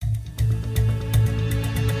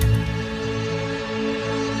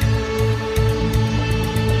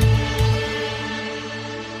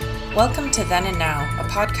Welcome to Then and Now, a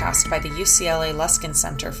podcast by the UCLA Luskin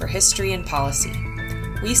Center for History and Policy.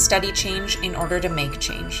 We study change in order to make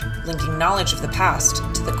change, linking knowledge of the past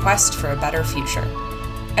to the quest for a better future.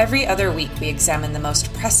 Every other week, we examine the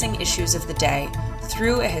most pressing issues of the day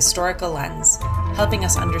through a historical lens, helping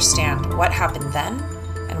us understand what happened then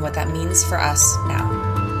and what that means for us now.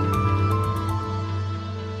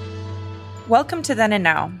 Welcome to Then and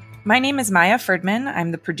Now. My name is Maya Ferdman.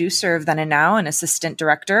 I'm the producer of Then and Now and assistant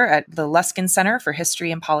director at the Luskin Center for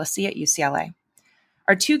History and Policy at UCLA.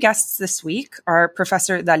 Our two guests this week are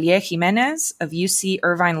Professor Dalia Jimenez of UC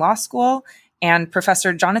Irvine Law School and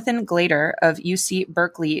Professor Jonathan Glader of UC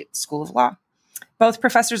Berkeley School of Law. Both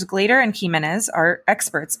Professors Glader and Jimenez are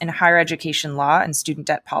experts in higher education law and student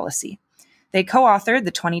debt policy. They co-authored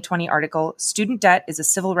the 2020 article, Student Debt is a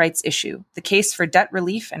Civil Rights Issue, the Case for Debt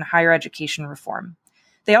Relief and Higher Education Reform.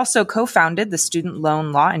 They also co-founded the Student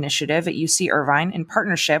Loan Law Initiative at UC Irvine in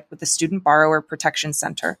partnership with the Student Borrower Protection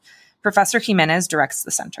Center. Professor Jimenez directs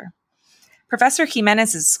the center. Professor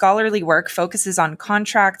Jimenez's scholarly work focuses on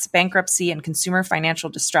contracts, bankruptcy, and consumer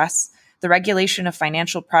financial distress, the regulation of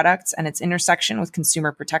financial products and its intersection with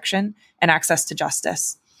consumer protection, and access to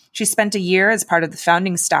justice. She spent a year as part of the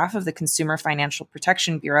founding staff of the Consumer Financial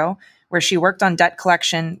Protection Bureau, where she worked on debt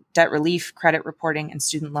collection, debt relief, credit reporting, and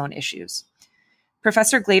student loan issues.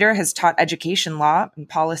 Professor Glader has taught education law and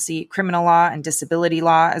policy, criminal law and disability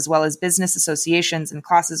law, as well as business associations and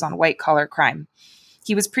classes on white-collar crime.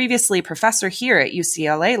 He was previously professor here at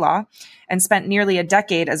UCLA Law and spent nearly a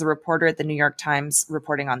decade as a reporter at the New York Times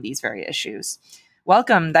reporting on these very issues.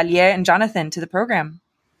 Welcome, Dalia and Jonathan, to the program.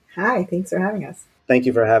 Hi, thanks for having us. Thank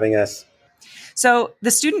you for having us. So,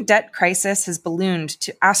 the student debt crisis has ballooned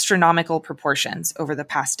to astronomical proportions over the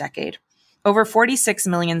past decade. Over 46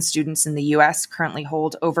 million students in the U.S. currently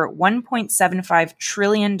hold over $1.75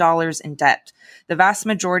 trillion in debt, the vast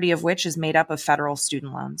majority of which is made up of federal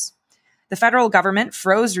student loans. The federal government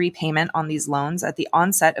froze repayment on these loans at the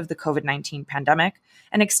onset of the COVID-19 pandemic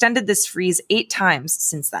and extended this freeze 8 times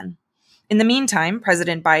since then. In the meantime,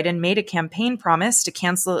 President Biden made a campaign promise to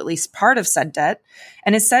cancel at least part of said debt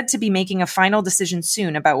and is said to be making a final decision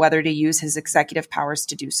soon about whether to use his executive powers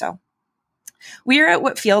to do so. We are at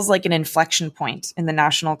what feels like an inflection point in the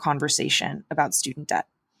national conversation about student debt.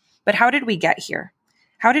 But how did we get here?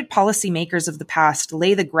 How did policymakers of the past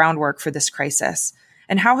lay the groundwork for this crisis?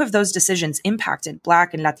 And how have those decisions impacted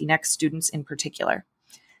Black and Latinx students in particular?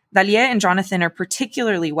 Dalia and Jonathan are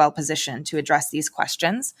particularly well positioned to address these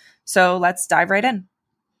questions, so let's dive right in.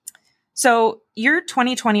 So, your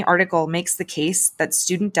 2020 article makes the case that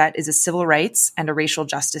student debt is a civil rights and a racial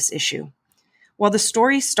justice issue. While the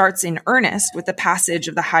story starts in earnest with the passage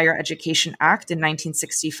of the Higher Education Act in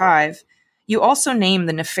 1965, you also name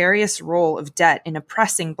the nefarious role of debt in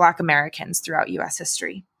oppressing Black Americans throughout U.S.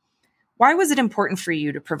 history. Why was it important for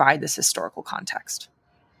you to provide this historical context?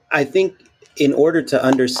 I think in order to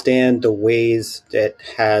understand the ways that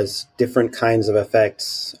has different kinds of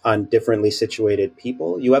effects on differently situated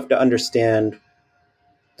people, you have to understand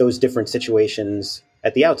those different situations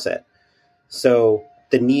at the outset. So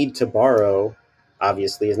the need to borrow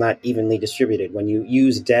obviously is not evenly distributed. When you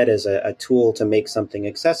use debt as a tool to make something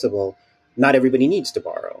accessible, not everybody needs to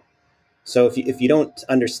borrow. So if you don't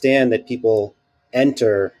understand that people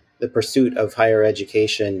enter the pursuit of higher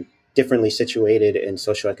education differently situated in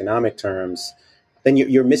socioeconomic terms, then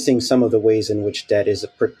you're missing some of the ways in which debt is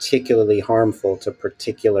particularly harmful to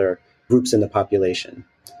particular groups in the population.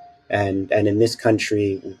 And in this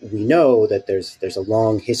country, we know that there's a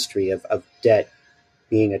long history of debt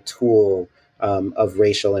being a tool of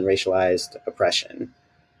racial and racialized oppression.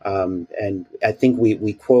 And I think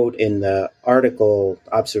we quote in the article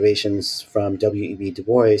observations from W.E.B. Du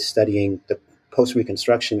Bois studying the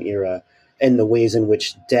post-Reconstruction era and the ways in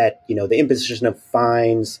which debt, the imposition of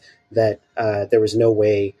fines that there was no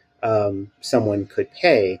way someone could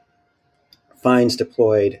pay, fines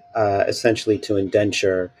deployed essentially to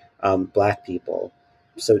indenture Black people.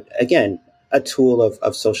 So again, a tool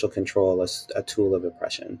of social control, a tool of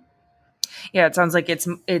oppression. Yeah, it sounds like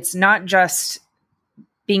it's not just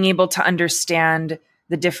being able to understand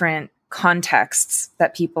the different contexts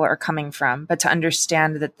that people are coming from, but to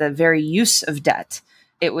understand that the very use of debt,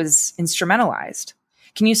 it was instrumentalized.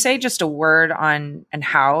 Can you say just a word on and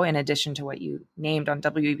how, in addition to what you named on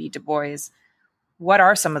W.E.B. Du Bois, what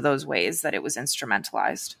are some of those ways that it was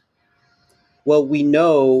instrumentalized? Well, we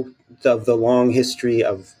know of the long history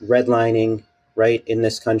of redlining, right, in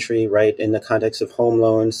this country, right, in the context of home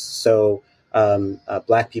loans. So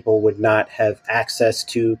Black people would not have access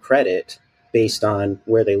to credit based on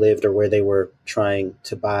where they lived or where they were trying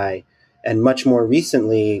to buy And much more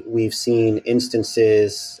recently, we've seen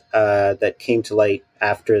instances that came to light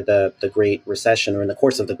after the Great Recession, or in the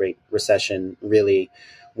course of the Great Recession, really,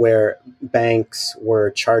 where banks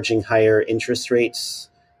were charging higher interest rates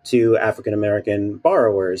to African American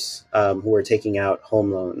borrowers who were taking out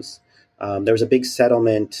home loans. There was a big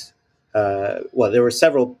settlement. There were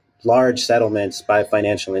several large settlements by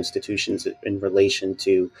financial institutions in relation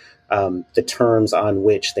to the terms on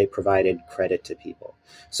which they provided credit to people.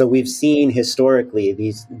 So we've seen historically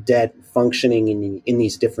these debt functioning in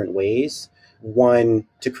these different ways. One,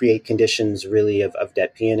 to create conditions really of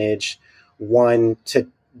debt peonage. One, to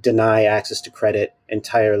deny access to credit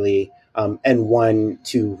entirely. And one,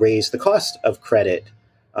 to raise the cost of credit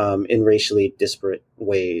in racially disparate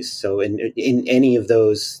ways. So in any of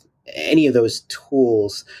those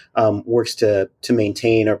tools works to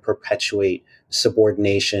maintain or perpetuate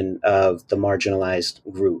subordination of the marginalized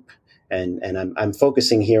group. And I'm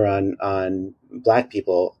focusing here on Black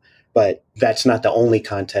people, but that's not the only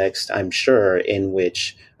context, I'm sure, in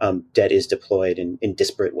which debt is deployed in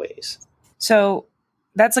disparate ways. So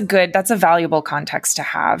that's a valuable context to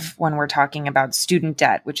have when we're talking about student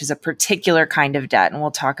debt, which is a particular kind of debt. And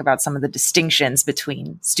we'll talk about some of the distinctions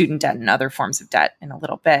between student debt and other forms of debt in a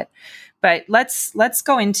little bit. But let's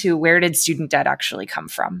go into, where did student debt actually come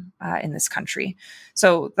from in this country?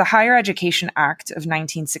 So the Higher Education Act of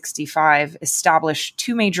 1965 established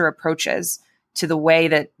two major approaches to the way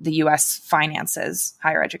that the U.S. finances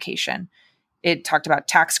higher education. It talked about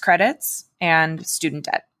tax credits and student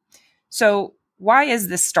debt. So why is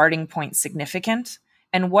this starting point significant?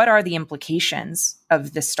 And what are the implications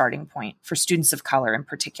of this starting point for students of color in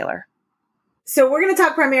particular? So we're going to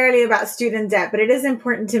talk primarily about student debt, but it is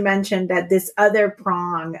important to mention that this other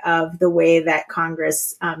prong of the way that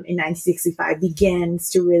Congress in 1965 begins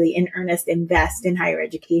to really in earnest invest in higher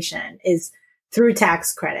education is through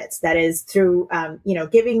tax credits. That is through,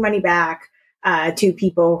 giving money back to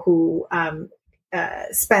people who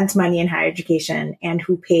spent money in higher education and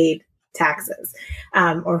who paid taxes,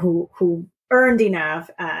 or who earned enough,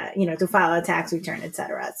 to file a tax return, et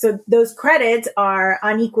cetera. So those credits are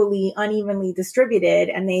unevenly distributed,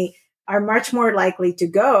 and they are much more likely to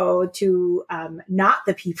go to not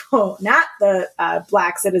the people, not the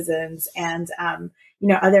Black citizens and,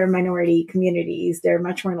 other minority communities. They're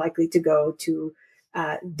much more likely to go to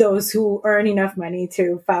those who earn enough money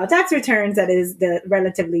to file tax returns, that is, the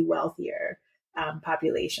relatively wealthier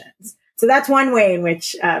populations. So that's one way in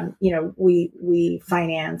which, we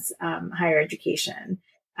finance higher education.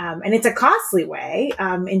 And it's a costly way.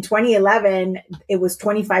 In 2011, it was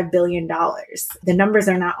 $25 billion. The numbers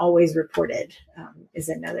are not always reported, is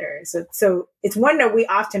another. So it's one that we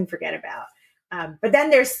often forget about. But then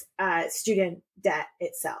there's student debt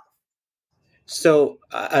itself. So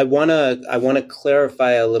I want to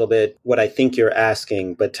clarify a little bit what I think you're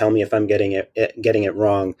asking, but tell me if I'm getting it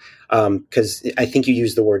wrong, because I think you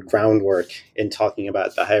used the word groundwork in talking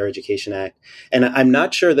about the Higher Education Act, and I'm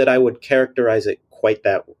not sure that I would characterize it quite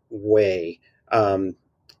that way,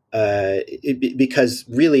 because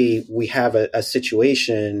really we have a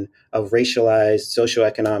situation of racialized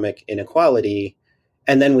socioeconomic inequality,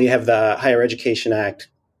 and then we have the Higher Education Act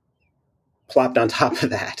plopped on top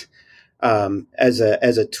of that. As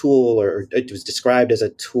a tool, or it was described as a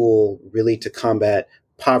tool really to combat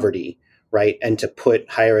poverty, right? And to put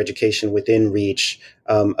higher education within reach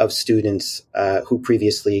of students who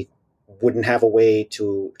previously wouldn't have a way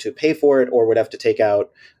to pay for it, or would have to take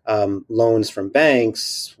out loans from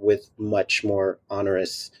banks with much more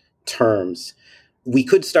onerous terms. We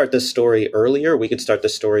could start the story earlier. We could start the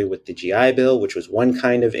story with the GI Bill, which was one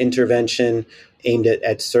kind of intervention aimed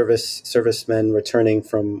at servicemen returning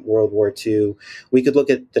from World War II. We could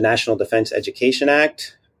look at the National Defense Education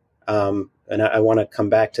Act, and I want to come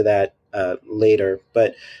back to that later.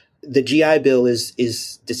 But the GI Bill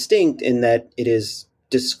is distinct in that it is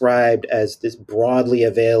described as this broadly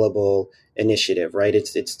available initiative, right?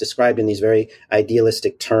 It's described in these very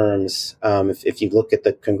idealistic terms. If you look at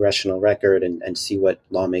the congressional record and see what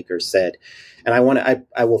lawmakers said, and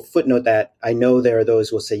I will footnote that I know there are those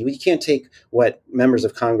who will say, well, you can't take what members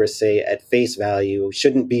of Congress say at face value. We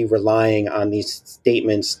shouldn't be relying on these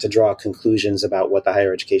statements to draw conclusions about what the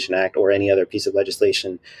Higher Education Act or any other piece of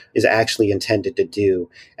legislation is actually intended to do.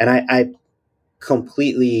 And I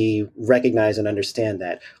completely recognize and understand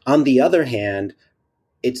that. On the other hand,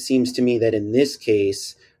 it seems to me that in this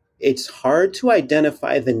case, it's hard to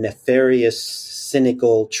identify the nefarious,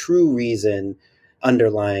 cynical, true reason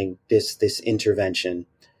underlying this intervention.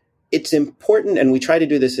 It's important, and we try to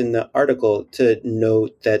do this in the article, to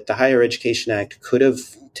note that the Higher Education Act could have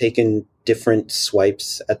taken different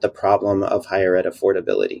swipes at the problem of higher ed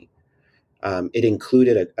affordability. It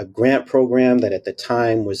included a grant program that at the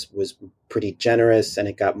time was pretty generous, and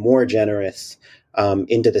it got more generous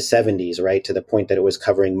into the 70s, right, to the point that it was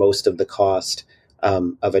covering most of the cost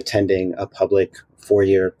of attending a public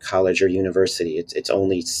four-year college or university. It's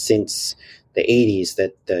only since the 80s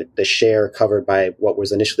that the share covered by what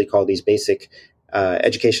was initially called these basic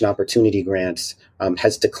education opportunity grants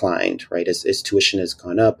has declined, right, as tuition has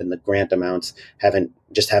gone up and the grant amounts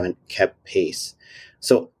haven't kept pace.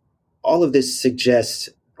 So all of this suggests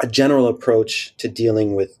a general approach to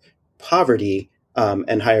dealing with poverty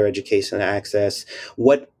and higher education access.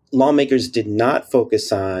 What lawmakers did not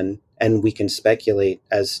focus on, and we can speculate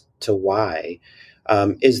as to why,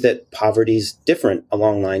 is that poverty is different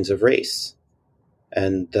along lines of race.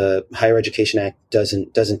 And the Higher Education Act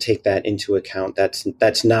doesn't take that into account.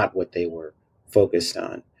 That's not what they were focused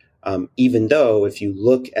on. Even though if you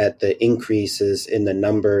look at the increases in the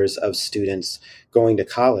numbers of students going to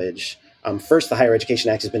college, first, the Higher Education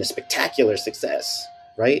Act has been a spectacular success,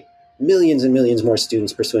 right? Millions and millions more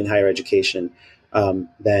students pursuing higher education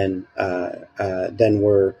than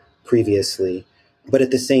were previously. But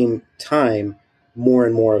at the same time, more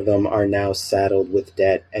and more of them are now saddled with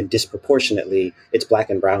debt, and disproportionately, it's Black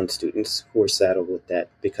and brown students who are saddled with debt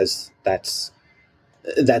because that's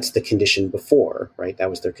the condition before, right? That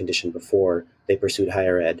was their condition before they pursued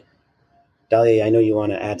higher ed. Dahlia, I know you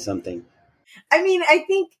want to add something. I mean, I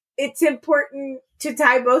think it's important to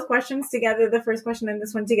tie both questions together, the first question and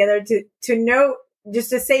this one together, to note, just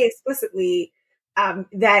to say explicitly,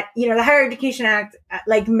 that, the Higher Education Act,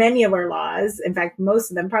 like many of our laws, in fact,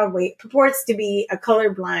 most of them probably, purports to be a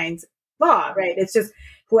colorblind law, right? It's just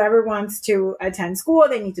whoever wants to attend school,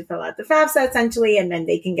 they need to fill out the FAFSA essentially, and then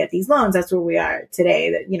they can get these loans. That's where we are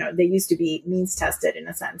today. That, they used to be means tested in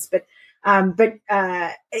a sense, but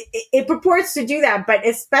it purports to do that. But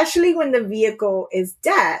especially when the vehicle is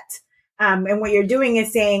debt, and what you're doing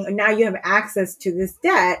is saying, now you have access to this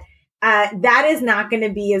debt. That is not going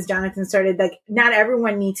to be, as Jonathan started, like not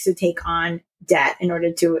everyone needs to take on debt in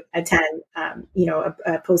order to attend,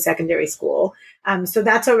 a post-secondary school. So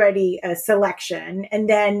that's already a selection. And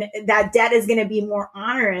then that debt is going to be more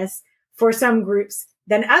onerous for some groups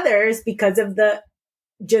than others because of the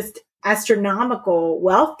just astronomical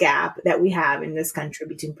wealth gap that we have in this country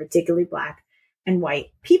between particularly Black and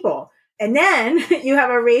white people. And then you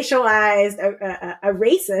have a racialized, a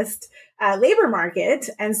racist labor market.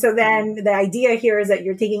 And so then the idea here is that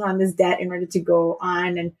you're taking on this debt in order to go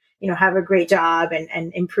on and, have a great job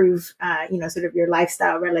and improve, sort of your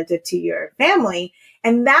lifestyle relative to your family.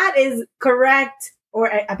 And that is correct,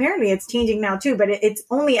 or apparently it's changing now too, but it's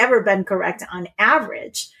only ever been correct on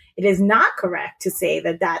average. It is not correct to say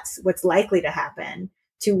that that's what's likely to happen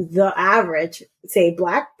to the average, say,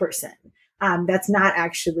 Black person. That's not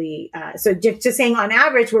actually, so just saying on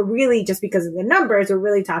average, we're really, just because of the numbers, we're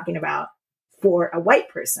really talking about for a white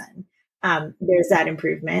person. There's that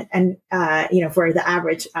improvement and, for the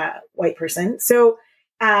average, white person. So,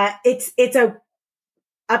 it's a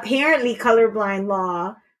apparently colorblind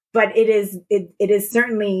law, but it is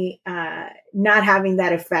certainly, not having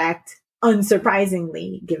that effect,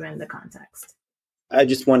 unsurprisingly, given the context. I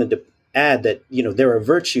just wanted to add that, there are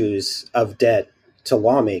virtues of debt to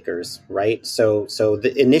lawmakers, right? So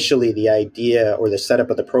initially the idea or the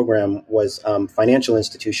setup of the program was financial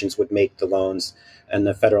institutions would make the loans and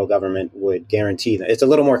the federal government would guarantee them. It's a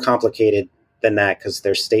little more complicated than that because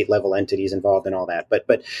there's state level entities involved in all that.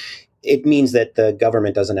 But it means that the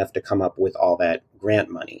government doesn't have to come up with all that grant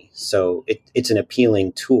money. So it's an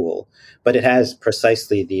appealing tool, but it has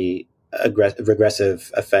precisely the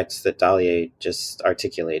regressive effects that Dahlia just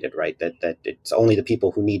articulated, right? That it's only the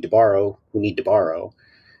people who need to borrow.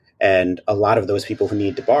 And a lot of those people who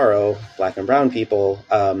need to borrow, Black and brown people,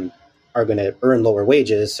 are going to earn lower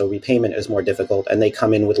wages. So repayment is more difficult and they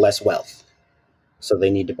come in with less wealth. So they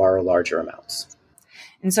need to borrow larger amounts.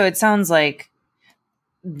 And so it sounds like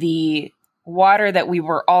the water that we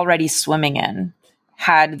were already swimming in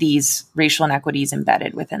had these racial inequities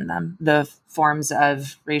embedded within them, the forms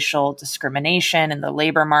of racial discrimination in the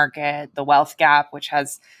labor market, the wealth gap, which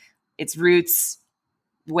has its roots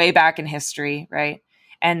way back in history, right?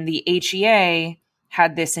 And the HEA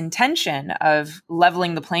had this intention of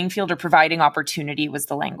leveling the playing field or providing opportunity, was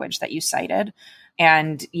the language that you cited.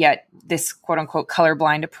 And yet this quote unquote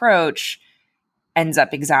colorblind approach ends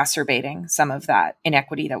up exacerbating some of that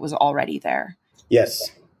inequity that was already there.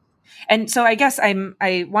 Yes. And so I guess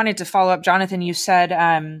I wanted to follow up, Jonathan. You said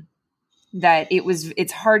that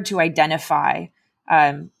it's hard to identify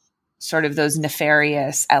sort of those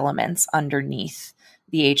nefarious elements underneath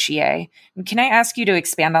the HEA. And can I ask you to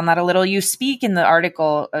expand on that a little? You speak in the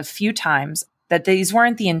article a few times that these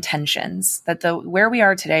weren't the intentions, that where we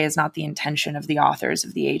are today is not the intention of the authors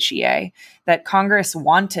of the HEA, that Congress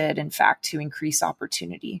wanted, in fact, to increase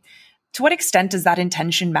opportunity. To what extent does that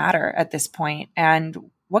intention matter at this point?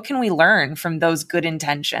 And what can we learn from those good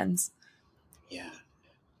intentions? Yeah.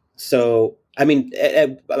 So, I mean,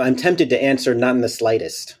 I'm tempted to answer not in the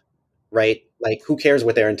slightest, right? Like, who cares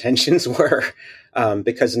what their intentions were?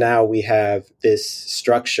 Because now we have this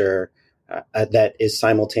structure that is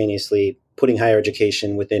simultaneously putting higher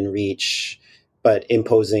education within reach, but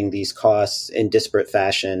imposing these costs in disparate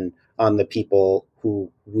fashion on the people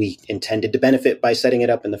who we intended to benefit by setting it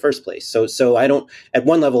up in the first place. So I don't, at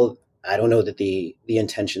one level, I don't know that the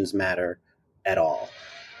intentions matter at all.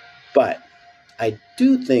 But I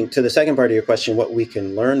do think, to the second part of your question, what we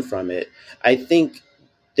can learn from it, I think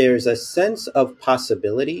there's a sense of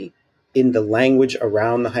possibility in the language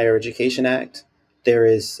around the Higher Education Act. There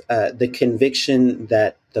is the conviction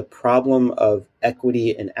that the problem of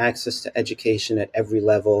equity and access to education at every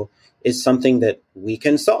level is something that we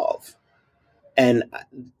can solve. And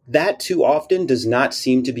that too often does not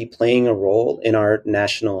seem to be playing a role in our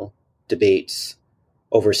national debates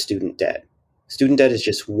over student debt. Student debt is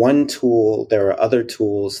just one tool. There are other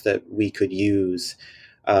tools that we could use.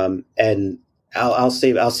 And I'll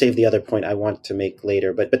save the other point I want to make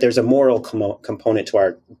later. But there's a moral component to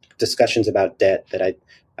our discussions about debt that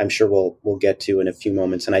I'm sure we'll get to in a few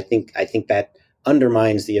moments. And I think that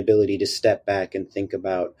undermines the ability to step back and think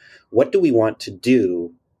about, what do we want to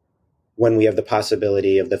do when we have the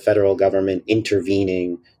possibility of the federal government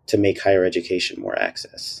intervening to make higher education more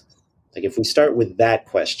access? Like, if we start with that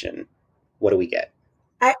question, what do we get?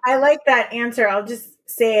 I like that answer. I'll just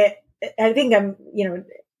say it. I think I'm,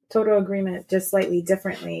 total agreement, just slightly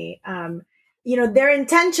differently. Their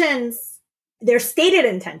intentions, their stated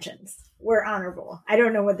intentions were honorable. I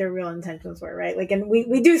don't know what their real intentions were, right? Like, and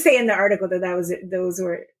we do say in the article that those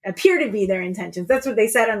appear to be their intentions. That's what they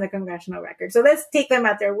said on the congressional record. So let's take them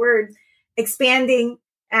at their word, expanding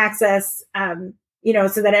access,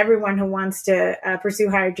 so that everyone who wants to pursue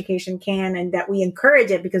higher education can, and that we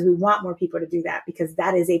encourage it because we want more people to do that, because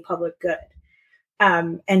that is a public good.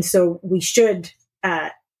 And so we should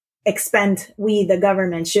the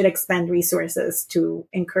government should expend resources to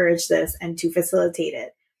encourage this and to facilitate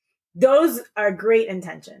it. Those are great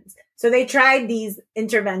intentions. So they tried these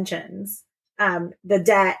interventions, the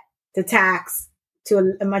debt, the tax,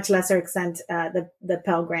 to a much lesser extent, the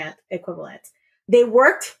Pell Grant equivalent. They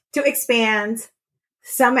worked to expand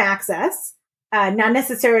some access, not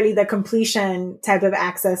necessarily the completion type of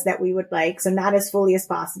access that we would like, so not as fully as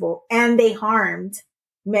possible. And they harmed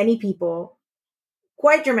many people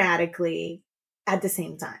quite dramatically at the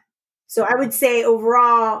same time. So I would say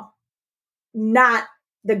overall, not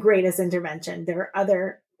the greatest intervention. There are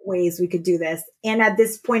other ways we could do this. And at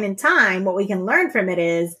this point in time, what we can learn from it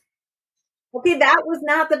is, okay, that was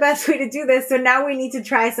not the best way to do this. So now we need to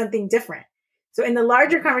try something different. So in the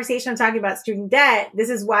larger conversation, I'm talking about student debt. This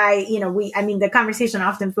is why, the conversation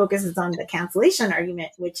often focuses on the cancellation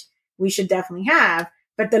argument, which we should definitely have.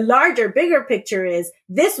 But the larger, bigger picture is,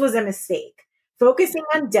 this was a mistake. Focusing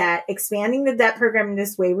on debt, expanding the debt program in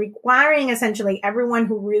this way, requiring essentially everyone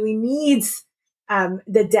who really needs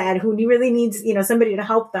the debt, who really needs, somebody to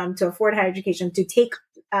help them to afford higher education, to take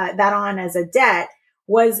that on as a debt,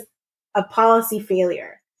 was a policy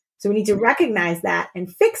failure. So we need to recognize that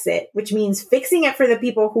and fix it, which means fixing it for the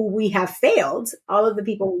people who we have failed, all of the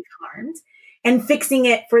people we've harmed, and fixing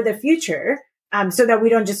it for the future, so that we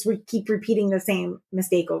don't just keep repeating the same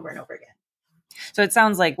mistake over and over again. So it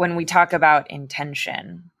sounds like when we talk about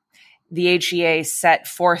intention, the HEA set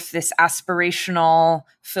forth this aspirational,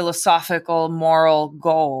 philosophical, moral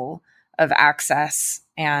goal of access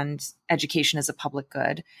and education as a public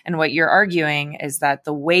good. And what you're arguing is that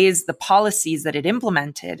the policies that it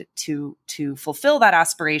implemented to fulfill that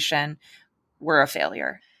aspiration were a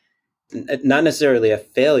failure. Not necessarily a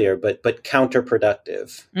failure, but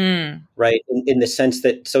counterproductive, right? In the sense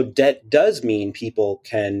that, so debt does mean people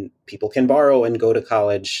can borrow and go to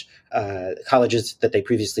college, colleges that they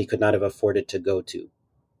previously could not have afforded to go to.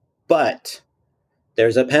 But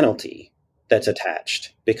there's a penalty that's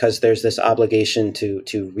attached, because there's this obligation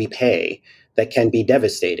to repay that can be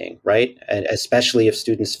devastating, right? And especially if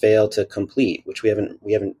students fail to complete, which we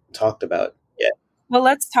haven't talked about yet. Well,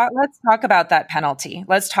 let's talk about that penalty.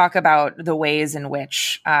 Let's talk about the ways in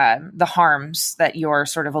which the harms that you're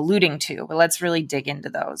sort of alluding to. But let's really dig into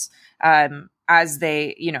those as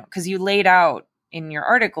they, because you laid out in your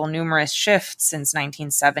article numerous shifts since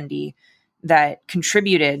 1970 that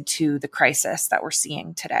contributed to the crisis that we're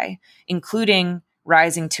seeing today, including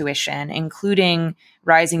rising tuition, including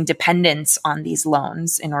rising dependence on these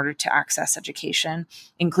loans in order to access education,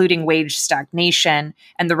 including wage stagnation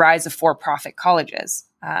and the rise of for-profit colleges,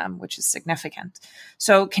 which is significant.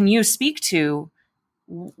 So can you speak to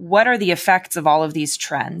what are the effects of all of these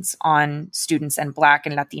trends on students and Black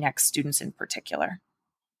and Latinx students in particular?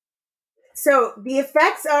 So the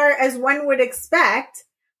effects are, as one would expect,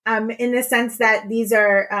 in the sense that these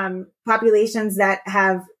are populations that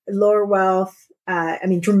have lower wealth,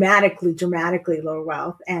 dramatically lower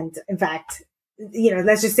wealth. And in fact,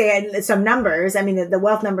 let's just say some numbers. I mean, the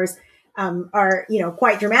wealth numbers are,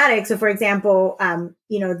 quite dramatic. So for example,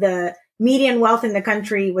 the median wealth in the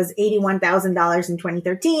country was $81,000 in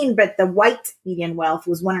 2013, but the white median wealth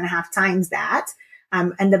was 1.5 times that.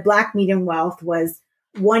 And the Black median wealth was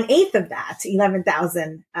 1/8 of that,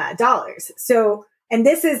 $11,000. So, and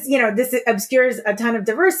this is, this obscures a ton of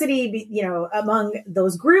diversity, among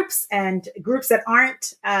those groups and groups that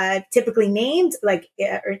aren't typically named, like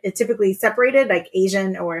or typically separated, like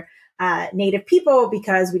Asian or Native people,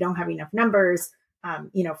 because we don't have enough numbers,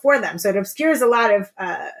 for them. So it obscures a lot of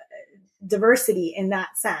diversity in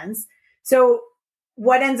that sense. So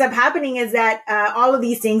what ends up happening is that all of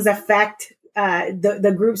these things affect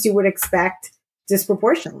the groups you would expect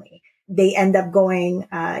disproportionately. They end up going,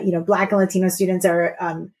 Black and Latino students are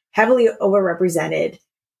heavily overrepresented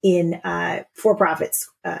in for-profit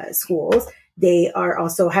schools. They are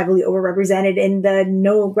also heavily overrepresented in the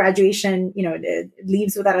no graduation,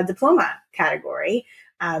 leaves without a diploma category,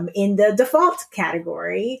 in the default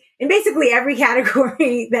category, and basically every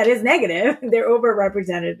category that is negative, they're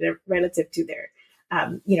overrepresented relative to their,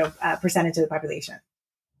 percentage of the population.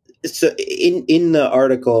 So in the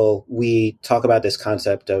article, we talk about this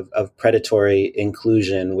concept of predatory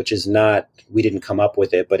inclusion, which is not, we didn't come up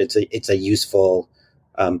with it, but it's a useful,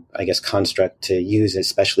 construct to use,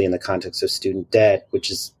 especially in the context of student debt,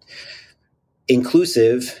 which is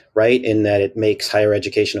inclusive, right? In that it makes higher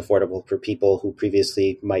education affordable for people who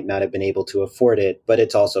previously might not have been able to afford it, but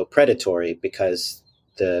it's also predatory because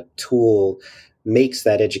the tool makes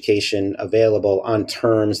that education available on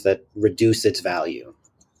terms that reduce its value.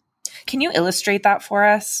 Can you illustrate that for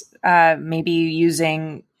us? Maybe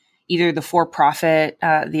using either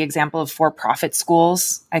the example of for-profit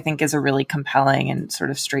schools, I think is a really compelling and sort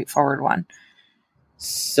of straightforward one.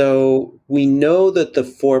 So we know that the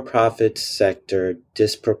for-profit sector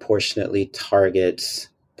disproportionately targets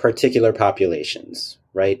particular populations,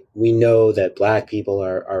 right? We know that Black people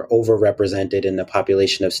are overrepresented in the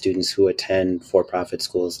population of students who attend for-profit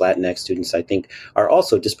schools. Latinx students, I think, are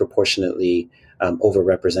also disproportionately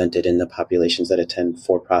overrepresented in the populations that attend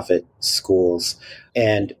for-profit schools.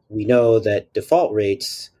 And we know that default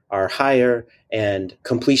rates are higher and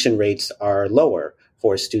completion rates are lower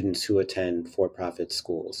for students who attend for-profit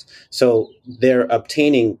schools. So they're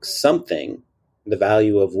obtaining something, the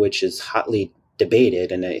value of which is hotly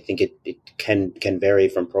debated, and I think it can vary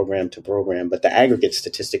from program to program, but the aggregate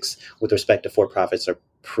statistics with respect to for-profits are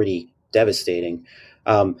pretty devastating.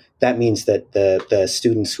 That means that the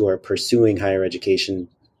students who are pursuing higher education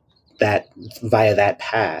via that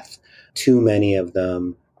path, too many of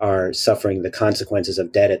them are suffering the consequences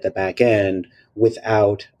of debt at the back end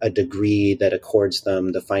without a degree that accords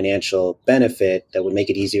them the financial benefit that would make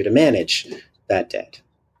it easier to manage that debt.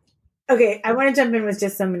 Okay, I want to jump in with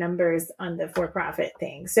just some numbers on the for-profit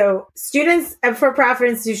thing. So students at for-profit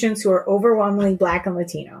institutions who are overwhelmingly Black and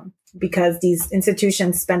Latino, because these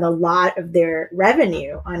institutions spend a lot of their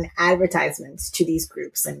revenue on advertisements to these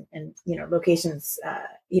groups and locations,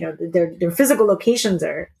 their physical locations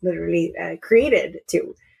are literally created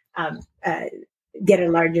to get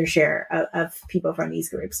a larger share of people from these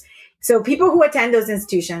groups. So people who attend those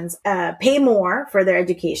institutions pay more for their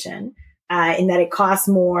education, in that it costs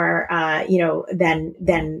more,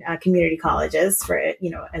 than community colleges, for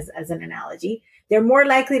as an analogy. They're more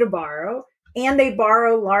likely to borrow, and they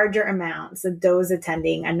borrow larger amounts of those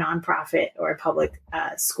attending a nonprofit or a public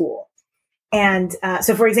school. And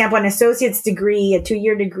so, for example, an associate's degree, a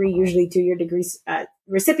 2-year degree, usually 2-year degrees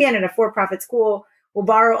recipient at a for-profit school will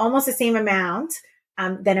borrow almost the same amount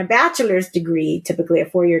than a bachelor's degree, typically a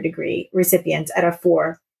 4-year degree recipient at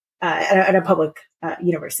a public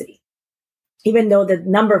university. Even though the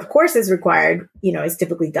number of courses required, is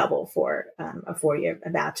typically double for a 4-year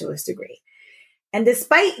bachelor's degree. And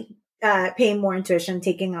despite paying more in tuition,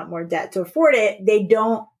 taking out more debt to afford it, they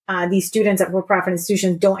don't. These students at for-profit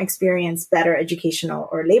institutions don't experience better educational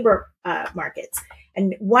or labor markets.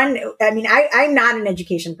 And I'm not an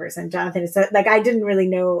education person, Jonathan. So I didn't really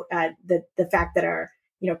know the fact that our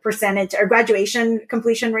percentage or graduation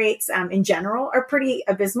completion rates in general are pretty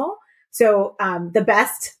abysmal. So the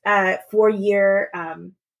best 6-year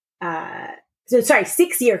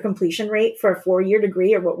completion rate for a 4-year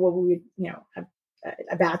degree, or what we would,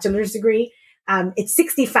 a bachelor's degree. It's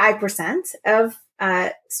 65% of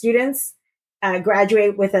students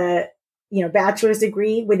graduate with a bachelor's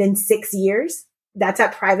degree within 6 years. That's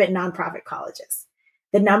at private nonprofit colleges.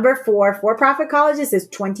 The number for for-profit colleges is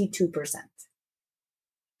 22%.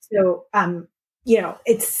 So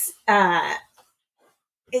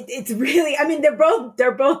it's really, I mean, they're both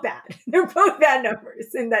bad. They're both bad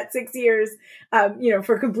numbers, and that 6 years,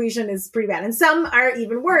 for completion is pretty bad. And some are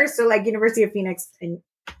even worse. So like University of Phoenix in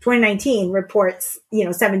 2019 reports,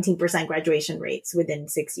 17% graduation rates within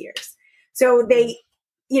 6 years. So they,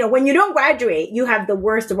 when you don't graduate, you have the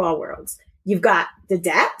worst of all worlds. You've got the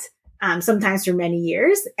debt, sometimes for many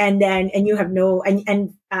years, and you have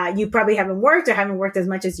you probably haven't worked as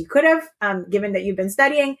much as you could have, given that you've been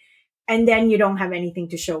studying. And then you don't have anything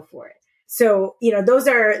to show for it. So, those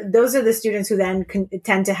are the students who then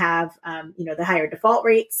tend to have, the higher default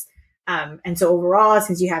rates. And so overall,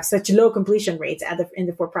 since you have such low completion rates in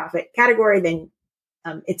the for-profit category, then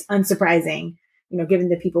it's unsurprising, given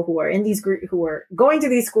the people who are in these groups, who are going to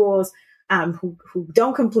these schools, who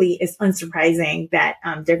don't complete, it's unsurprising that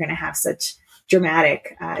they're going to have such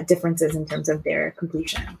dramatic differences in terms of their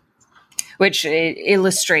completion. Which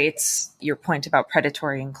illustrates your point about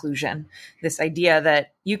predatory inclusion. This idea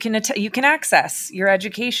that you can access your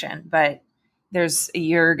education, but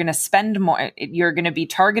you're going to spend more. You're going to be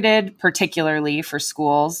targeted particularly for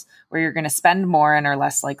schools where you're going to spend more and are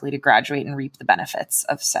less likely to graduate and reap the benefits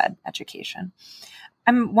of said education.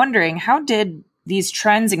 I'm wondering, how did these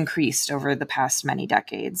trends increased over the past many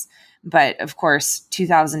decades? But of course,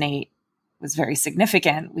 2008 was very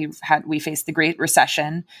significant. We faced the Great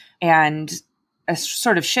Recession and a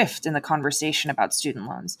sort of shift in the conversation about student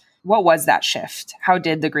loans. What was that shift? How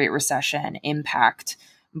did the Great Recession impact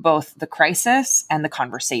both the crisis and the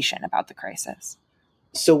conversation about the crisis?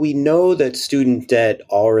 So we know that student debt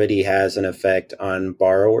already has an effect on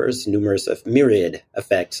borrowers, myriad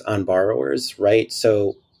effects on borrowers, right?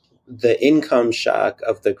 So the income shock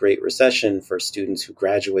of the Great Recession for students who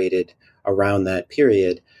graduated around that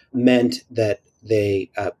period meant that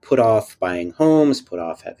they put off buying homes, put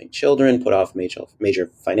off having children, put off major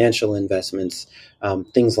financial investments,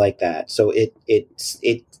 things like that. So it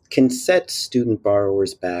can set student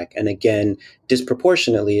borrowers back. And again,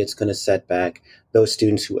 disproportionately, it's going to set back those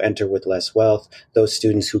students who enter with less wealth, those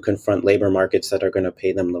students who confront labor markets that are going to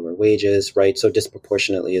pay them lower wages, right? So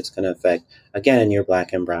disproportionately, it's going to affect, again, your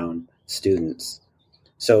Black and brown students.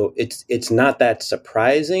 So it's not that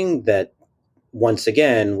surprising that, once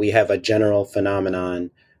again, we have a general phenomenon,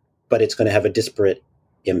 but it's going to have a disparate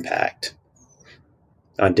impact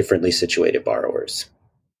on differently situated borrowers.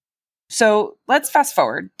 So let's fast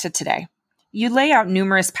forward to today. You lay out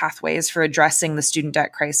numerous pathways for addressing the student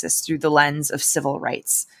debt crisis through the lens of civil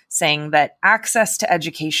rights, saying that access to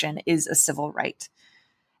education is a civil right.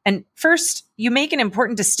 And first, you make an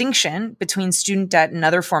important distinction between student debt and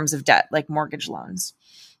other forms of debt, like mortgage loans.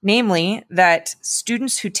 Namely, that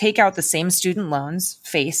students who take out the same student loans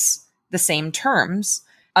face the same terms,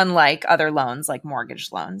 unlike other loans like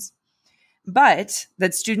mortgage loans. But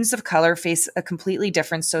that students of color face a completely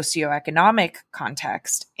different socioeconomic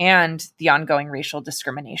context and the ongoing racial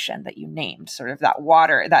discrimination that you named, sort of that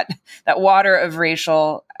water of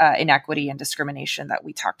racial inequity and discrimination that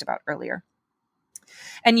we talked about earlier.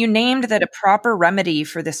 And you named that a proper remedy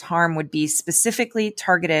for this harm would be specifically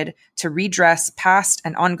targeted to redress past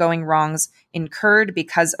and ongoing wrongs incurred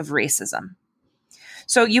because of racism.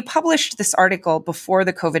 So you published this article before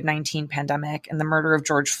the COVID-19 pandemic and the murder of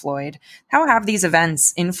George Floyd. How have these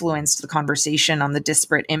events influenced the conversation on the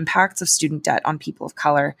disparate impacts of student debt on people of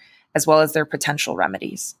color, as well as their potential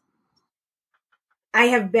remedies? I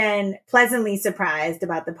have been pleasantly surprised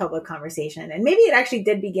about the public conversation. And maybe it actually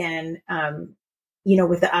did begin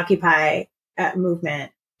with the Occupy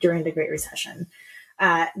movement during the Great Recession.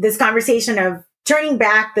 This conversation of turning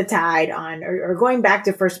back the tide on, or going back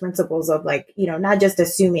to first principles of not just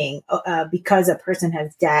assuming because a person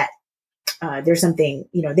has debt, there's something,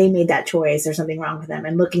 they made that choice, there's something wrong with them,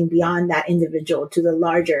 and looking beyond that individual to the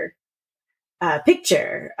larger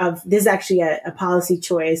picture of this is actually a policy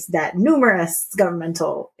choice that numerous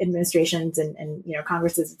governmental administrations and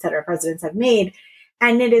Congresses, et cetera, presidents have made.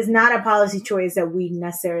 And it is not a policy choice that we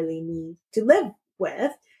necessarily need to live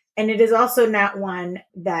with. And it is also not one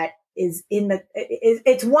that is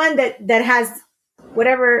it's one that has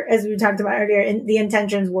whatever, as we talked about earlier, the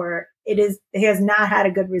intentions were, it has not had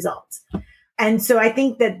a good result. And so I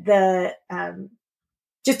think that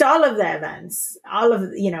just all of the events, all of,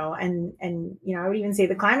 and, I would even say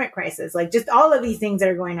the climate crisis, like just all of these things that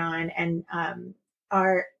are going on and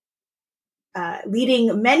are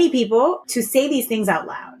leading many people to say these things out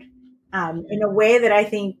loud in a way that I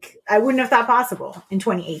think I wouldn't have thought possible in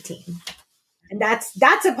 2018. And that's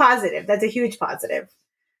a positive. That's a huge positive,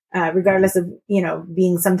 regardless of,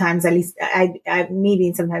 being sometimes, at least me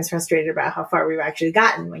being sometimes frustrated about how far we've actually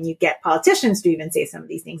gotten when you get politicians to even say some of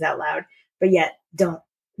these things out loud, but yet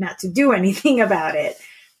not to do anything about it.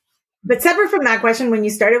 But separate from that question, when you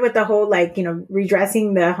started with the whole,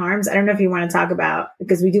 redressing the harms, I don't know if you want to talk about,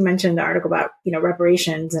 because we do mention in the article about,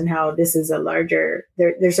 reparations and how this is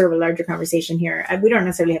there's sort of a larger conversation here. We don't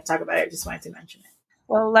necessarily have to talk about it. I just wanted to mention it.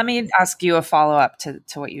 Well, let me ask you a follow-up to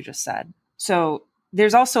what you just said. So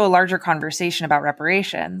there's also a larger conversation about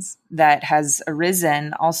reparations that has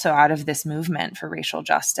arisen also out of this movement for racial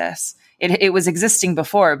justice. It was existing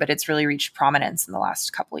before, but it's really reached prominence in the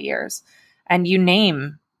last couple of years. And you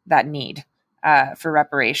name that need for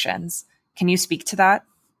reparations. Can you speak to that?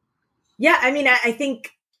 Yeah, I mean, I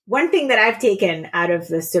think one thing that I've taken out of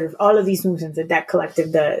this sort of all of these movements, the Debt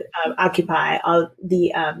Collective, the Occupy, all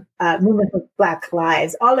the movement for Black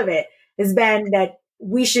Lives, all of it has been that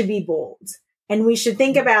we should be bold and we should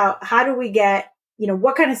think about how do we get,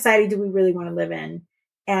 what kind of society do we really want to live in,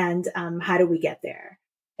 and how do we get there?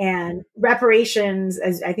 And reparations,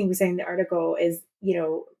 as I think we say in the article, is,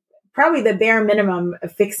 probably the bare minimum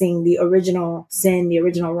of fixing the original sin, the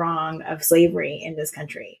original wrong of slavery in this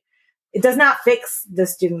country. It does not fix the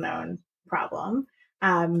student loan problem.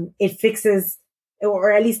 It fixes,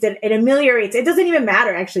 or at least it ameliorates. It doesn't even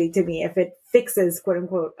matter actually to me if it fixes quote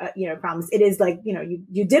unquote, problems. It is like,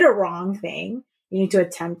 you did a wrong thing. You need to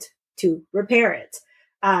attempt to repair it.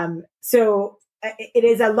 So it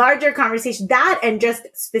is a larger conversation, that and just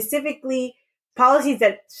specifically policies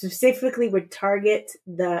that specifically would target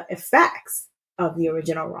the effects of the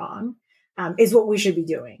original wrong is what we should be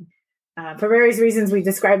doing. For various reasons we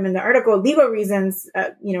described in the article, legal reasons,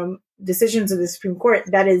 decisions of the Supreme Court,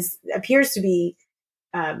 appears to be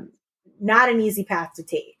not an easy path to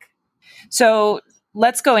take. So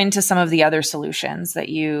let's go into some of the other solutions that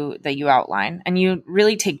you outline. And you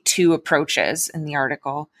really take two approaches in the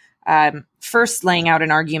article. First, laying out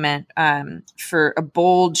an argument for a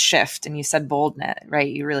bold shift, and you said boldness, right?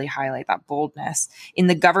 You really highlight that boldness in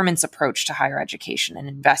the government's approach to higher education and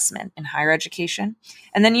investment in higher education.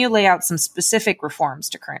 And then you lay out some specific reforms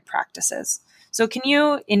to current practices. So can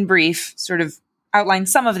you, in brief, sort of outline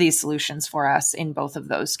some of these solutions for us in both of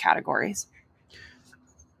those categories?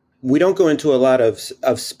 We don't go into a lot of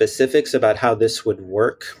specifics about how this would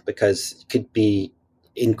work because it could be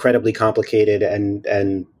incredibly complicated and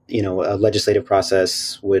a legislative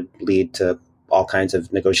process would lead to all kinds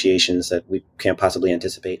of negotiations that we can't possibly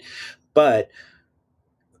anticipate. But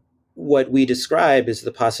what we describe is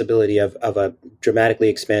the possibility of a dramatically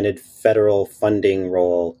expanded federal funding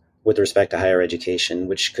role with respect to higher education,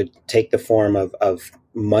 which could take the form of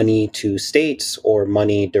money to states or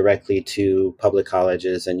money directly to public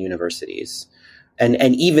colleges and universities. And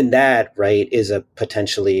even that, right, is a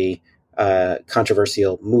potentially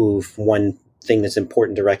controversial move. One thing that's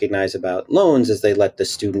important to recognize about loans is they let the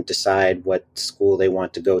student decide what school they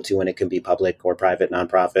want to go to, and it can be public or private,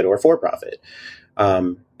 nonprofit, or for-profit.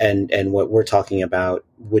 And what we're talking about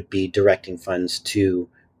would be directing funds to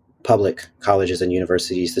public colleges and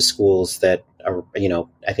universities, the schools that are,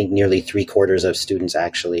 I think nearly 3/4 of students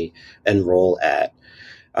actually enroll at.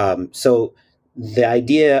 So the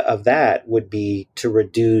idea of that would be to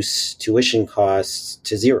reduce tuition costs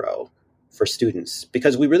to zero for students,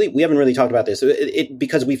 because we haven't really talked about this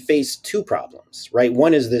because we face two problems, right?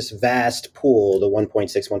 One is this vast pool, the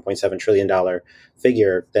 $1.7 trillion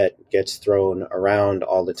figure that gets thrown around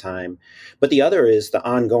all the time. But the other is the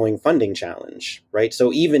ongoing funding challenge, right?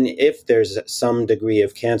 So even if there's some degree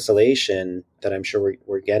of cancellation that I'm sure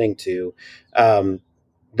we're getting to,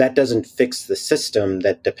 that doesn't fix the system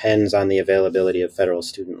that depends on the availability of federal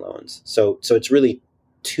student loans. So it's really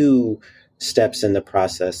two steps in the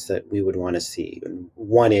process that we would want to see. And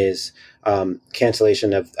one is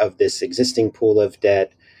cancellation of this existing pool of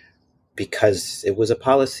debt because it was a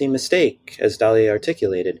policy mistake, as Dahlia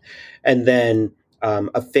articulated, and then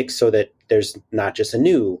a fix so that there's not just a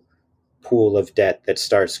new pool of debt that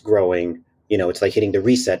starts growing. It's like hitting the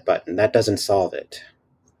reset button. That doesn't solve it.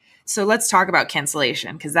 So let's talk about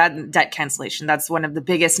cancellation, because that debt cancellation, that's one of the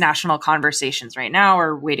biggest national conversations right now.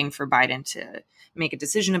 We're waiting for Biden to make a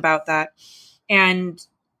decision about that. And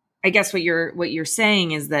I guess what you're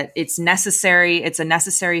saying is that it's necessary. It's a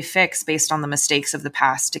necessary fix based on the mistakes of the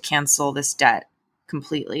past to cancel this debt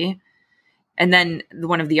completely. And then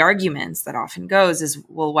one of the arguments that often goes is,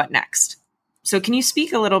 well, what next? So can you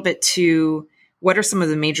speak a little bit to what are some of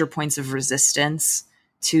the major points of resistance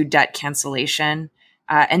to debt cancellation?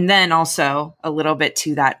 And then also a little bit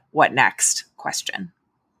to that what next question.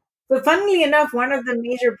 So funnily enough, one of the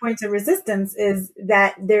major points of resistance is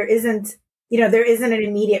that there isn't an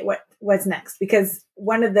immediate what's next, because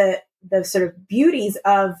one of the sort of beauties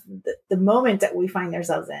of the moment that we find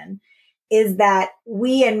ourselves in is that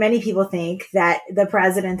we and many people think that the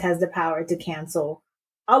president has the power to cancel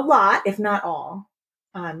a lot, if not all,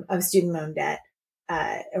 of student loan debt,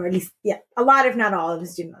 or at least, a lot, if not all, of the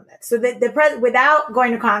student loan debt. So without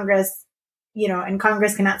going to Congress, and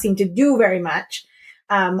Congress cannot seem to do very much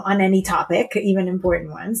on any topic, even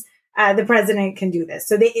important ones. The president can do this.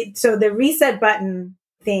 So the reset button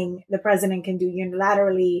thing, the president can do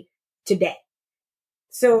unilaterally today.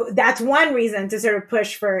 So that's one reason to sort of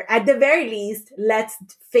push for, at the very least, let's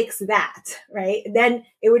fix that, right? Then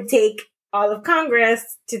it would take all of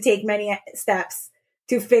Congress to take many steps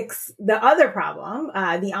to fix the other problem,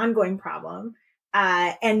 the ongoing problem.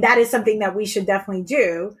 And that is something that we should definitely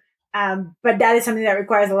do. But that is something that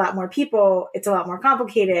requires a lot more people. It's a lot more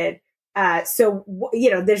complicated. So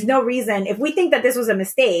there's no reason, if we think that this was a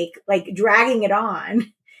mistake, like dragging it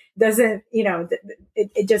on doesn't,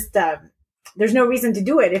 it just, there's no reason to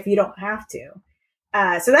do it if you don't have to.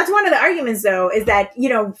 So that's one of the arguments, though, is that,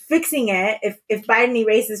 fixing it, if Biden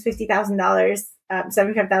erases $50,000,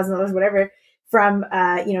 $75,000, whatever, from,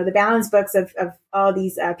 the balance books of all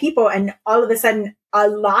these people, and all of a sudden, a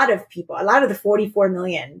lot of the 44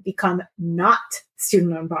 million become not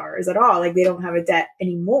student loan borrowers at all. Like they don't have a debt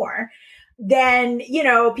anymore. Then,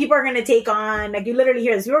 people are going to take on, like you literally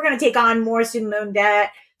hear this, we're going to take on more student loan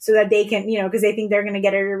debt so that they can, because they think they're going to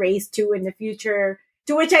get it erased too in the future.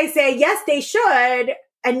 To which I say, yes, they should.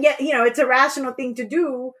 And yet, it's a rational thing to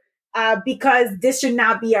do because this should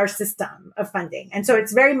not be our system of funding. And so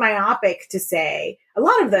it's very myopic to say a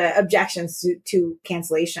lot of the objections to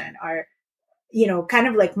cancellation are, kind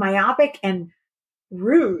of like myopic and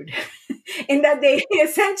rude in that they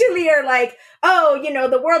essentially are like, oh,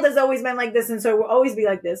 the world has always been like this. And so it will always be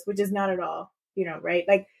like this, which is not at all, right?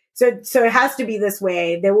 Like, so it has to be this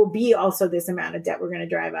way. There will be also this amount of debt we're going to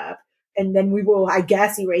drive up. And then we will, I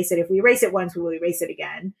guess, erase it. If we erase it once, we will erase it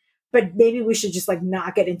again. But maybe we should just like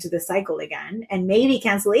not get into the cycle again. And maybe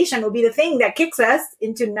cancellation will be the thing that kicks us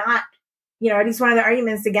into not, at least one of the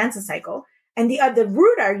arguments against a cycle. And the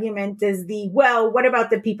root argument is what about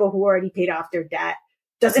the people who already paid off their debt?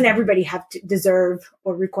 Doesn't everybody have to deserve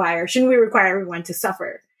or require? Shouldn't we require everyone to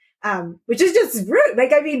suffer? Which is just rude.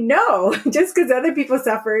 Like, no, just because other people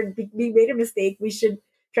suffered, we made a mistake, we should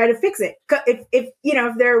try to fix it.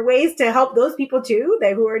 If there are ways to help those people too,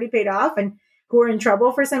 who already paid off and who are in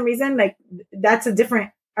trouble for some reason, like that's a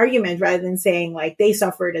different argument rather than saying like they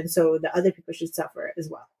suffered and so the other people should suffer as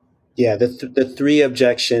well. Yeah, the three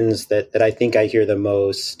objections that I think I hear the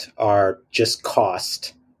most are just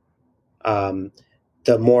cost.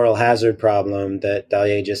 The moral hazard problem that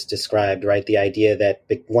Dalia just described, right? The idea that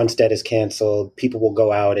once debt is canceled, people will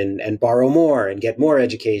go out and borrow more and get more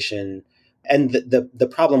education. And the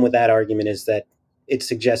problem with that argument is that it's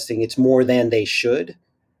suggesting it's more than they should,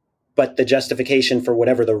 but the justification for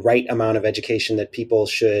whatever the right amount of education that people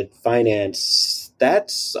should finance,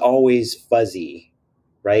 that's always fuzzy,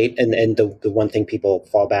 right? And the one thing people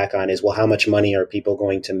fall back on is, well, how much money are people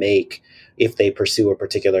going to make if they pursue a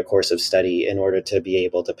particular course of study in order to be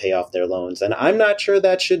able to pay off their loans? And I'm not sure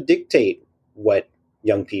that should dictate what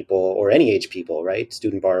young people or any age people, right,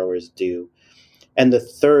 student borrowers do. And the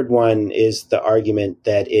third one is the argument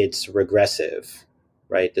that it's regressive,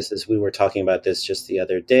 right? We were talking about this just the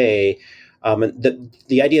other day.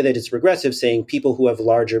 The idea that it's regressive, saying people who have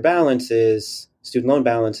larger balances, student loan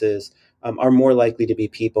balances, are more likely to be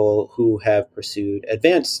people who have pursued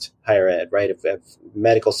advanced higher ed, right? Of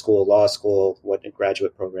medical school, law school,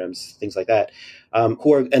 graduate programs, things like that,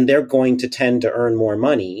 and they're going to tend to earn more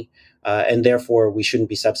money. And therefore, we shouldn't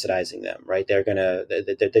be subsidizing them, right? They're going to,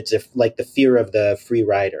 it's like the fear of the free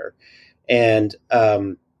rider. And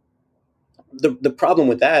the problem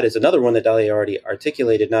with that is another one that Dalia already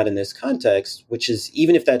articulated, not in this context, which is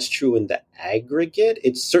even if that's true in the aggregate,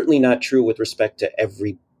 it's certainly not true with respect to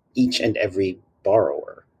each and every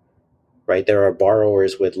borrower, right? There are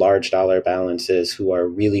borrowers with large dollar balances who are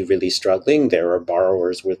really, really struggling. There are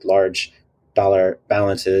borrowers with large dollar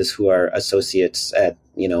balances who are associates at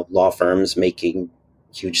law firms making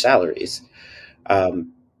huge salaries.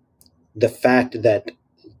 The fact that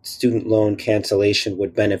student loan cancellation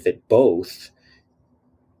would benefit both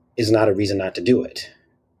is not a reason not to do it.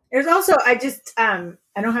 There's also,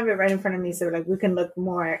 I don't have it right in front of me, so like we can look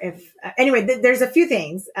more if anyway. There's a few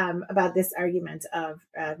things about this argument of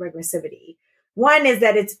regressivity. One is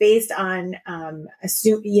that it's based on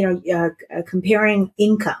comparing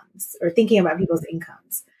incomes or thinking about people's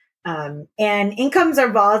incomes, and incomes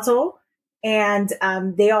are volatile, and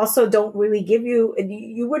they also don't really give you.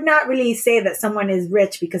 You would not really say that someone is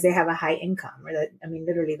rich because they have a high income, or that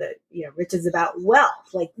literally, rich is about wealth.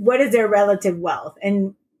 Like, what is their relative wealth?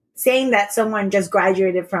 And saying that someone just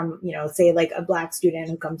graduated from, say like a Black student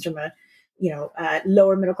who comes from a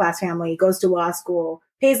lower middle class family, goes to law school,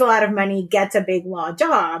 pays a lot of money, gets a big law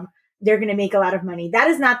job, they're going to make a lot of money. That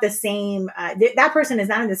is not the same. That person is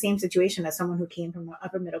not in the same situation as someone who came from an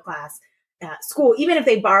upper middle class school, even if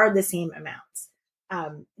they borrowed the same amounts.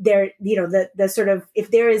 The sort of,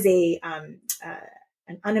 if there is an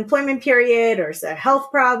unemployment period or a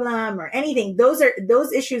health problem or anything,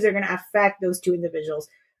 those issues are going to affect those two individuals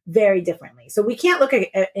very differently. So we can't look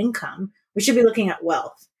at income. We should be looking at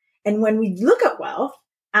wealth. And when we look at wealth,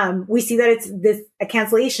 we see that a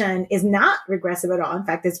cancellation is not regressive at all. In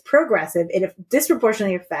fact, it's progressive. It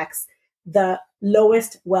disproportionately affects the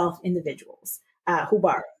lowest wealth individuals who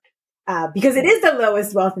borrowed, because it is the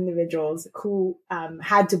lowest wealth individuals who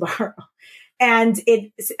had to borrow. And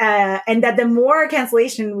and that the more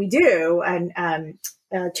cancellation we do, and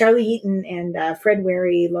Charlie Eaton and Fred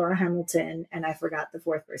Wary, Laura Hamilton, and I forgot the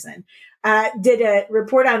fourth person, did a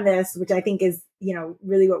report on this, which I think is,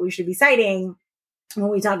 really what we should be citing when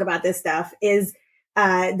we talk about this stuff, is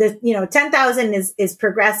 10,000 is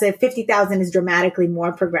progressive, 50,000 is dramatically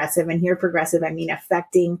more progressive. And here progressive, I mean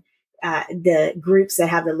affecting the groups that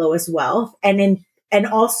have the lowest wealth, and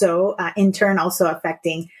also in turn also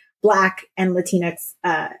affecting Black and Latinx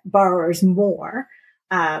borrowers more.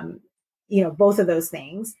 Both of those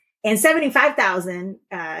things. And 75,000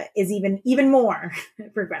 is even more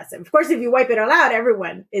progressive. Of course, if you wipe it all out,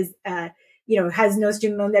 everyone is has no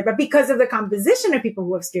student loan debt. But because of the composition of people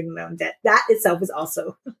who have student loan debt, that itself is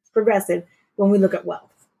also progressive when we look at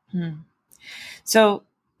wealth. So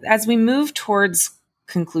as we move towards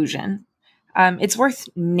conclusion, it's worth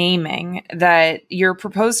naming that your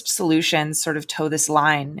proposed solutions sort of toe this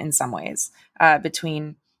line in some ways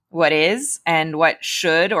between what is and what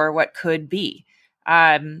should or what could be,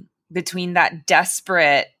 between that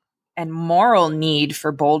desperate and moral need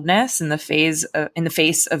for boldness in the face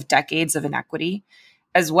of decades of inequity,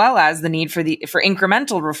 as well as the need for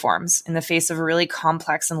incremental reforms in the face of a really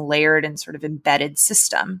complex and layered and sort of embedded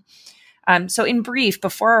system. So in brief,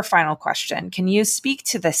 before our final question, can you speak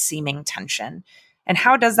to the seeming tension? And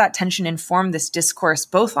how does that tension inform this discourse,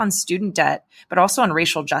 both on student debt, but also on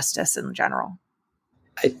racial justice in general?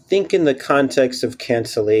 I think in the context of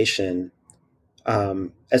cancellation,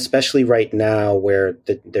 especially right now where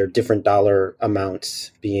there are different dollar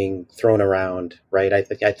amounts being thrown around, right? I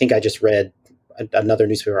think I just read another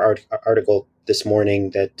newspaper article this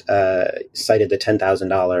morning that cited the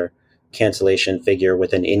 $10,000 cancellation figure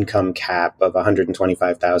with an income cap of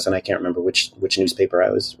 $125,000. I can't remember which newspaper I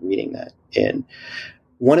was reading that in.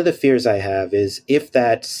 One of the fears I have is if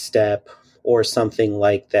that step or something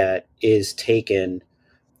like that is taken,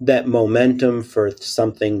 that momentum for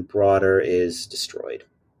something broader is destroyed.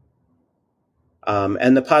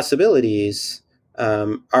 And the possibilities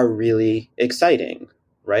are really exciting,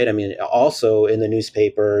 right? I mean, also in the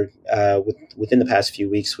newspaper, within the past few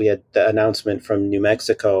weeks, we had the announcement from New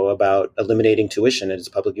Mexico about eliminating tuition at its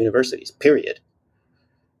public universities, period.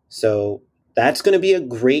 So that's going to be a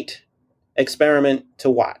great experiment to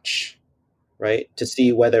watch, right? To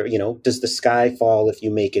see whether, does the sky fall if you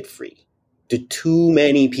make it free? Do too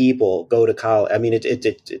many people go to college? I mean,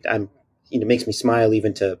 it makes me smile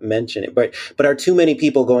even to mention it. But are too many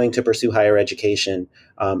people going to pursue higher education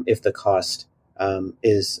if the cost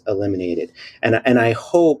is eliminated? And I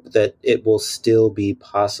hope that it will still be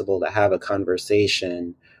possible to have a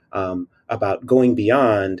conversation about going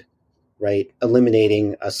beyond, right,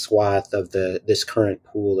 eliminating a swath of this current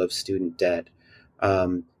pool of student debt,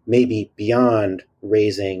 maybe beyond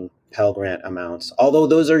raising Pell Grant amounts, although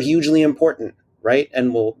those are hugely important, right,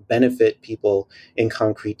 and will benefit people in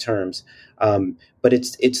concrete terms. But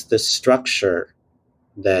it's the structure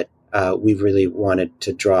that we really wanted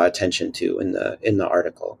to draw attention to in the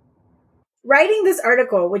article. Writing this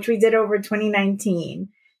article, which we did over 2019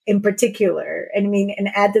 in particular, and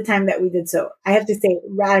at the time that we did so, I have to say,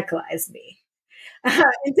 radicalized me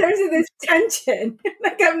in terms of this tension.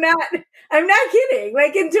 Like, I'm not kidding.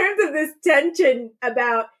 Like, in terms of this tension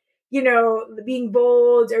about, being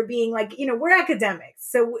bold or being like, we're academics.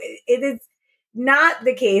 So it is, not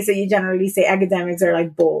the case that you generally say academics are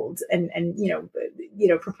like bold and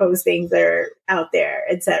propose things that are out there,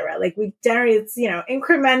 etc. Like we generally, it's,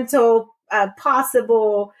 incremental,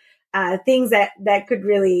 possible things that could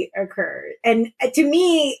really occur. And to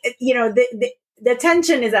me, the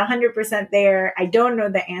tension is 100% there. I don't know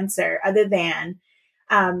the answer other than,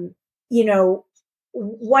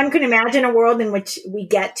 one can imagine a world in which we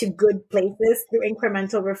get to good places through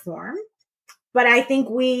incremental reform. But I think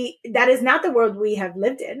that is not the world we have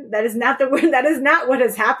lived in. That is not what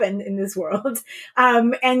has happened in this world.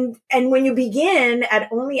 And when you begin at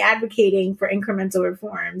only advocating for incremental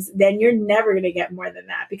reforms, then you're never going to get more than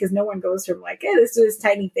that, because no one goes from like, hey, let's do this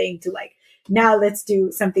tiny thing to like, now let's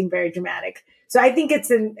do something very dramatic. So I think it's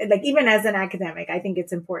even as an academic, I think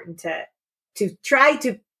it's important to try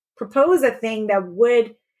to propose a thing that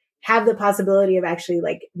would have the possibility of actually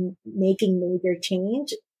like making major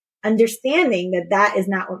change, understanding that is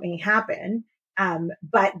not what may happen.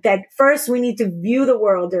 But that first we need to view the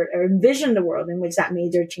world or envision the world in which that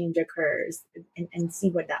major change occurs and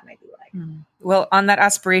see what that might be like. Well, on that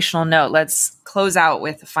aspirational note, let's close out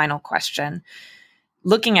with a final question.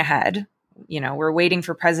 Looking ahead, we're waiting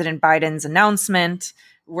for President Biden's announcement.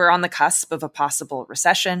 We're on the cusp of a possible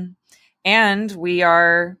recession, and we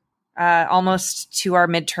are almost to our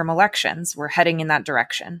midterm elections. We're heading in that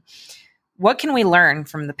direction. What can we learn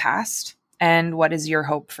from the past, and what is your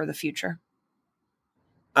hope for the future?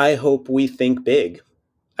 I hope we think big.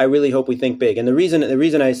 I really hope we think big. And the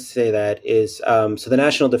reason I say that is, so the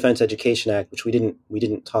National Defense Education Act, which we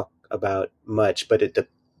didn't talk about much, but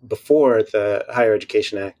before the Higher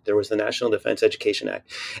Education Act, there was the National Defense Education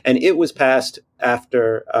Act, and it was passed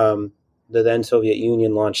after the then Soviet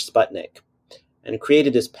Union launched Sputnik, and it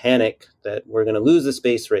created this panic that we're going to lose the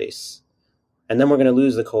space race. And then we're going to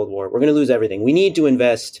lose the Cold War. We're going to lose everything. We need to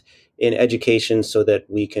invest in education so that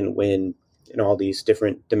we can win in all these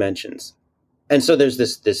different dimensions. And so there's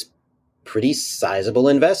this pretty sizable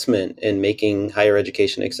investment in making higher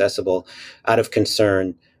education accessible out of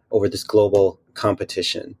concern over this global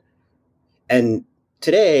competition. And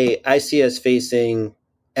today I see us facing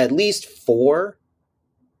at least 4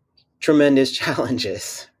 tremendous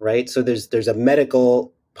challenges, right? So there's a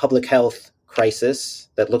medical public health crisis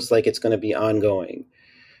that looks like it's going to be ongoing.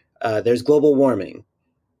 There's global warming.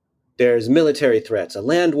 There's military threats, a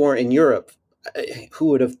land war in Europe. Who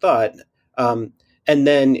would have thought? And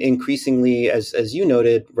then increasingly, as you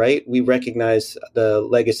noted, right, we recognize the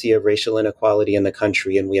legacy of racial inequality in the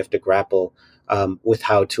country, and we have to grapple with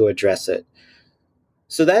how to address it.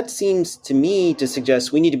 So that seems to me to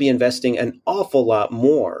suggest we need to be investing an awful lot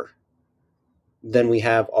more than we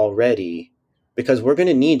have already, because we're going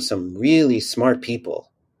to need some really smart people,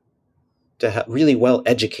 really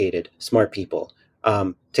well-educated, smart people,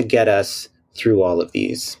 to get us through all of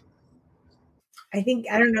these. I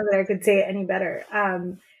don't know that I could say it any better.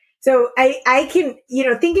 So I can,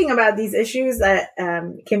 thinking about these issues that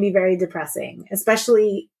can be very depressing,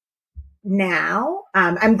 especially now.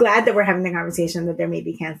 I'm glad that we're having the conversation that there may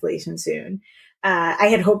be cancellation soon. I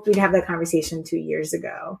had hoped we'd have that conversation 2 years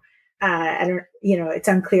ago. It's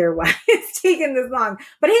unclear why it's taken this long,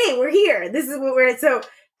 but hey, we're here. This is what we're at. So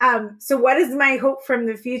what is my hope for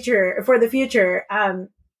the future?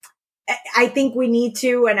 I think we need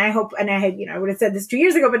to, and I hope, and I would have said this 2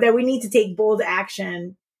 years ago, but that we need to take bold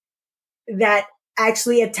action that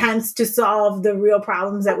actually attempts to solve the real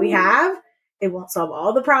problems that we have. It won't solve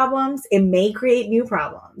all the problems. It may create new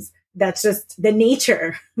problems. That's just the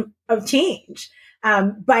nature of change.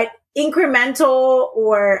 But incremental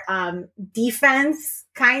or defense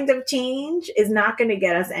kind of change is not going to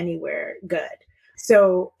get us anywhere good.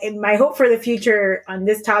 So my hope for the future on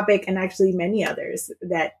this topic, and actually many others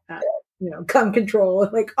that, gun control,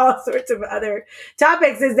 like all sorts of other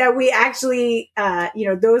topics, is that we actually,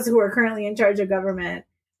 those who are currently in charge of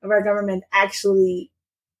our government actually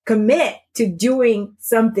commit to doing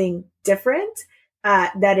something different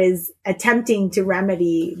that is attempting to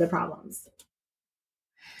remedy the problems.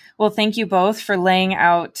 Well, thank you both for laying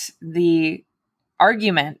out the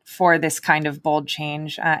argument for this kind of bold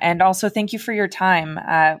change. And also thank you for your time,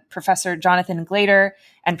 Professor Jonathan Glader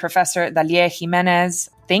and Professor Dalia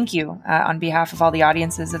Jimenez. Thank you on behalf of all the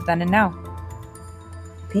audiences of Then and Now.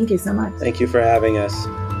 Thank you so much. Thank you for having us.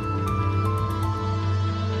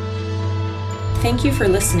 Thank you for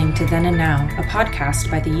listening to Then and Now, a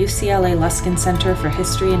podcast by the UCLA Luskin Center for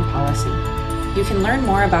History and Policy. You can learn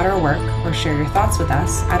more about our work or share your thoughts with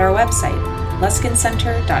us at our website,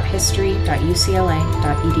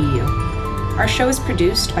 luskincenter.history.ucla.edu. Our show is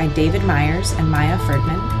produced by David Myers and Maya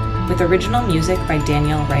Ferdman, with original music by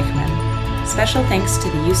Daniel Reichman. Special thanks to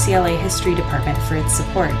the UCLA History Department for its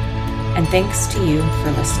support. And thanks to you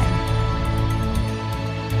for listening.